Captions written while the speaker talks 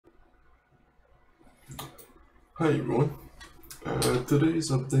Hi everyone, today's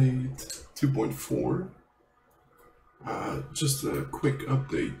update 2.4, just a quick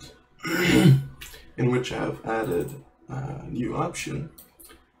update in which I've added a new option,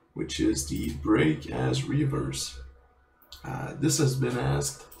 which is the brake as reverse. This has been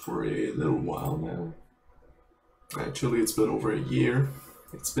asked for a little while now. Actually, it's been over a year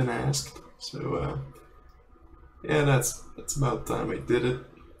it's been asked, so yeah, that's about time I did it.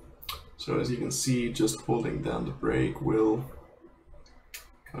 So as you can see, just holding down the brake will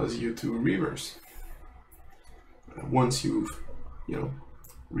cause you to reverse. Once you've,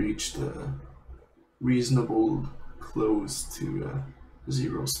 reached reasonable close to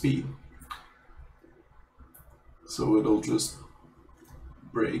zero speed. So it'll just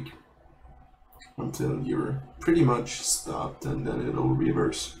brake until you're pretty much stopped, and then it'll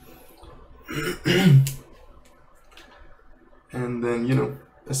reverse. And then,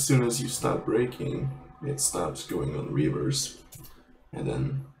 as soon as you stop braking, it stops going on reverse, and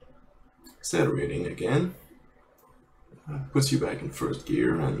then accelerating again puts you back in first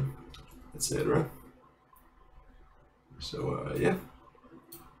gear, and etc. So yeah,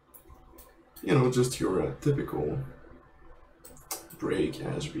 just your typical brake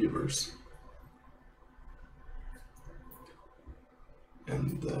as reverse.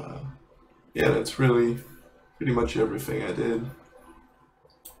 And yeah, that's really pretty much everything I did.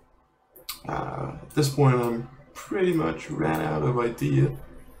 At this point, I'm pretty much ran out of idea.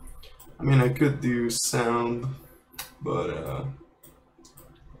 I mean, I could do sound, but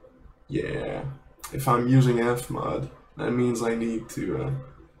yeah, if I'm using fmod, that means I need to,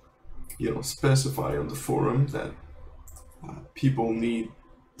 specify on the forum that people need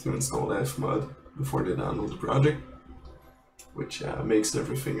to install fmod before they download the project, which makes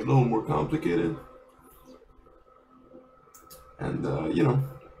everything a little more complicated. And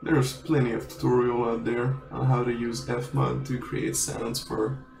there's plenty of tutorial out there on how to use fmod to create sounds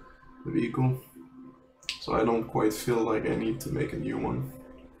for the vehicle, so I don't quite feel like I need to make a new one.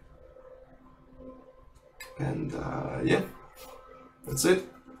 And yeah, that's it.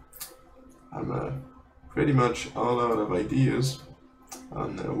 I'm pretty much all out of ideas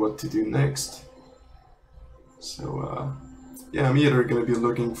on what to do next. So yeah, I'm either gonna be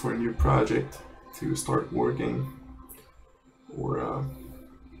looking for a new project to start working, or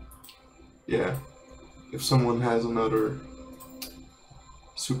yeah, if someone has another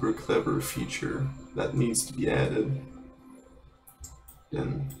super clever feature that needs to be added,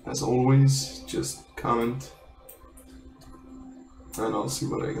 then as always, just comment and I'll see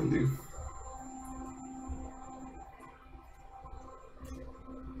what I can do.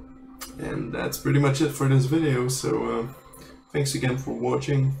 And that's pretty much it for this video, so thanks again for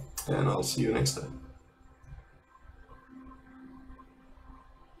watching, and I'll see you next time.